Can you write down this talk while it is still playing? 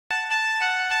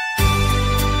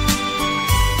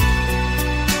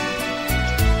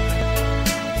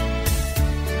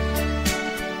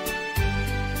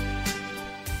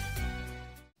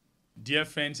Dear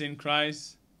friends in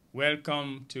Christ,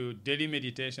 welcome to Daily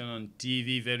Meditation on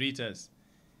TV Veritas.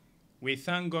 We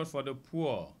thank God for the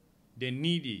poor, the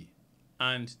needy,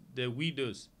 and the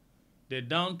widows, the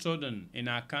downtrodden in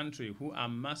our country who are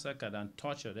massacred and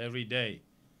tortured every day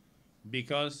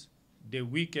because the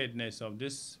wickedness of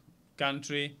this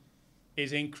country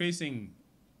is increasing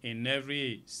in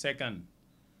every second.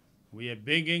 We are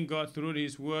begging God through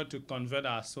His Word to convert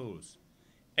our souls,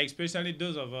 especially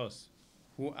those of us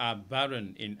who are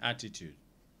barren in attitude.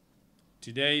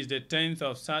 Today is the 10th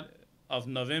of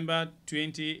November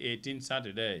 2018,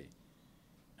 Saturday.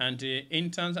 And the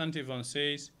intense antiphon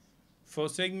says,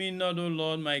 "Forsake me not, O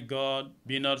Lord my God,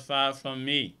 be not far from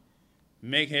me.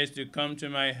 Make haste to come to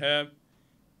my help,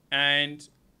 and,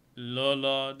 O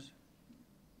Lord,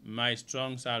 my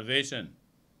strong salvation."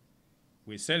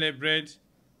 We celebrate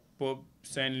Pope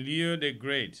St. Leo the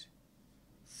Great,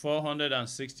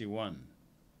 461.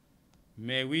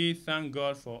 May we thank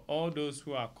God for all those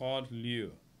who are called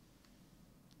Leo.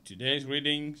 Today's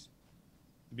readings,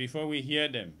 before we hear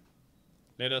them,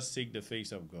 let us seek the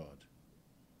face of God.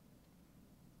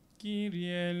 Kyrie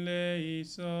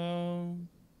eleison,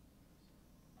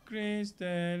 Christe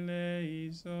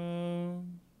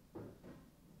eleison,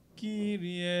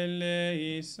 Kyrie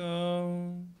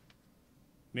eleison.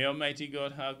 May Almighty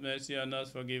God have mercy on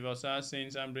us, forgive us our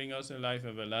sins, and bring us to life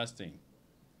everlasting.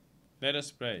 Let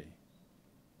us pray.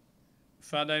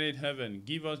 Father in heaven,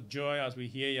 give us joy as we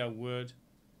hear your word,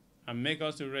 and make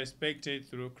us to respect it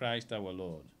through Christ our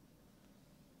Lord.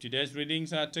 Today's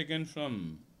readings are taken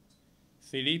from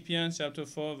Philippians chapter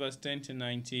 4, verse 10 to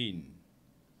 19,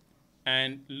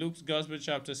 and Luke's Gospel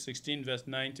chapter 16, verse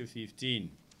 9 to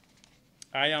 15.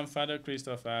 I am Father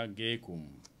Christopher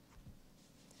Gekum.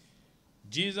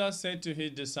 Jesus said to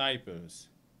his disciples,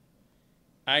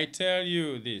 "I tell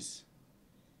you this,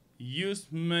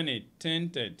 use money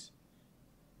tainted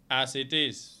as it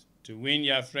is to win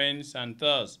your friends, and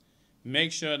thus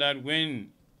make sure that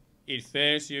when it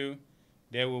fails you,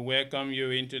 they will welcome you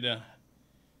into the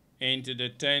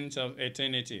tent of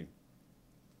eternity.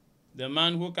 The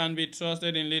man who can be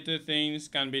trusted in little things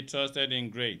can be trusted in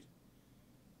great.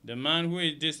 The man who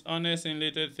is dishonest in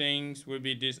little things will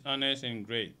be dishonest in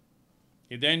great.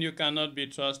 If then you cannot be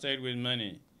trusted with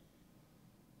money,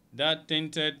 that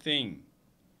tainted thing,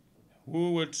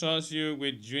 who will trust you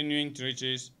with genuine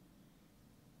riches?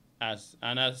 As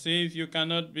if you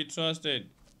cannot be trusted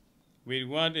with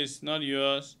what is not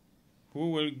yours,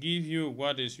 who will give you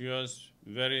what is yours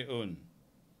very own?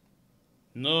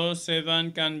 No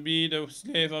servant can be the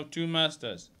slave of two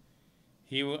masters.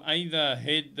 He will either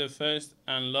hate the first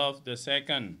and love the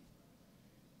second,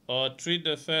 or treat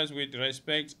the first with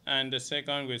respect and the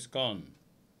second with scorn.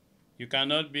 You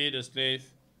cannot be the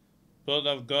slave both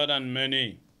of God and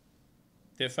money."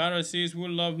 The Pharisees who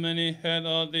loved money heard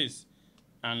all this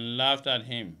and laughed at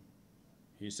him.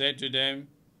 He said to them,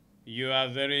 You are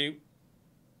the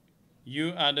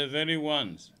very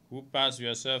ones who pass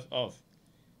yourself off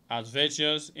as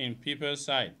virtuous in people's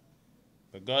sight,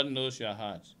 but God knows your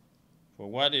hearts.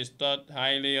 For what is thought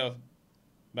highly of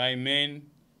by men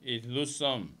is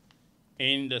loathsome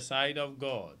in the sight of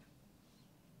God.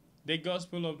 The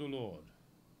Gospel of the Lord.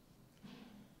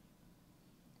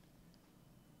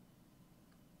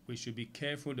 We should be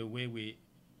careful the way we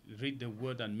read the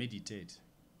word and meditate.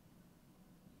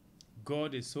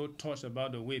 God is so touched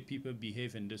about the way people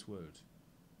behave in this world.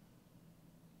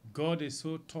 God is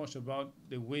so touched about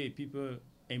the way people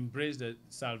embrace the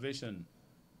salvation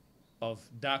of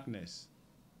darkness.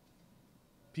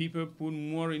 People put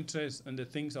more interest in the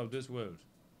things of this world.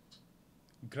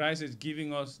 Christ is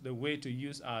giving us the way to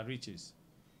use our riches.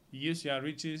 Use your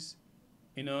riches,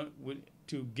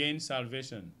 to gain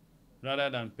salvation rather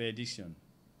than perdition.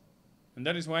 And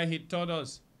that is why he taught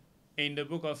us in the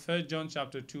book of 1 John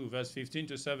chapter 2, verse 15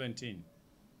 to 17.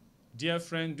 Dear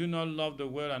friend, do not love the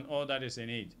world and all that is in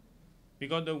it,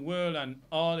 because the world and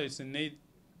all that is in it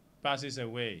passes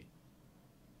away.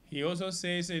 He also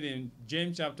says it in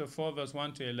James chapter 4, verse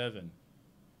 1 to 11.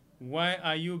 Why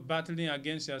are you battling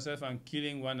against yourself and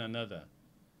killing one another?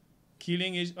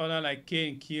 Killing each other like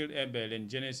Cain killed Abel in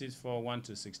Genesis 4, 1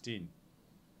 to 16.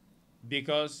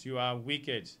 Because you are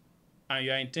wicked and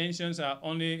your intentions are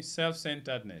only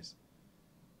self-centeredness.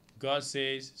 God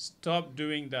says, stop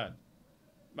doing that.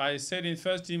 But I said in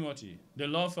 1 Timothy, the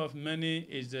love of money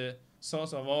is the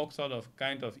source of all sort of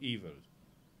kind of evil.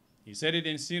 He said it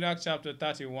in Sirach chapter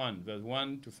 31, verse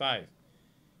 1 to 5.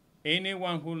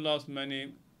 Anyone who loves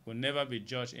money will never be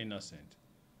judged innocent.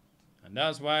 And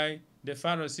that's why the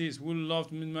Pharisees who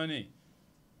loved money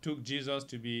took Jesus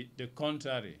to be the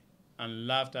contrary and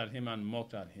laughed at him and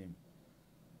mocked at him.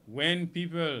 When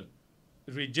people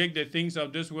reject the things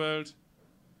of this world,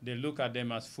 they look at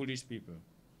them as foolish people.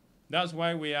 That's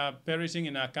why we are perishing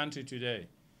in our country today.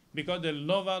 Because the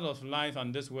lovers of life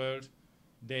and this world,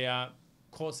 they are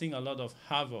causing a lot of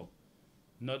havoc,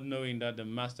 not knowing that the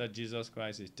Master Jesus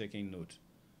Christ is taking note.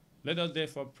 Let us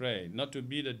therefore pray not to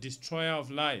be the destroyer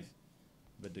of life,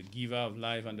 but the giver of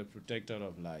life and the protector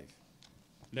of life.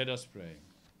 Let us pray.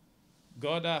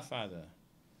 God our Father,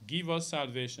 give us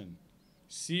salvation.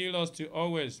 Seal us to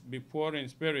always be poor in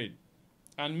spirit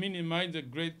and minimize the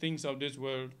great things of this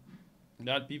world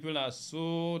that people are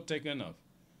so taken of.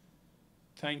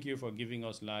 Thank you for giving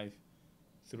us life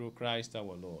through Christ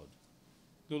our Lord.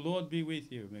 The Lord be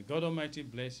with you. May God Almighty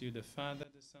bless you, the Father,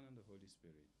 the Son, and the Holy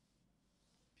Spirit.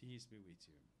 Peace be with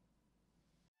you.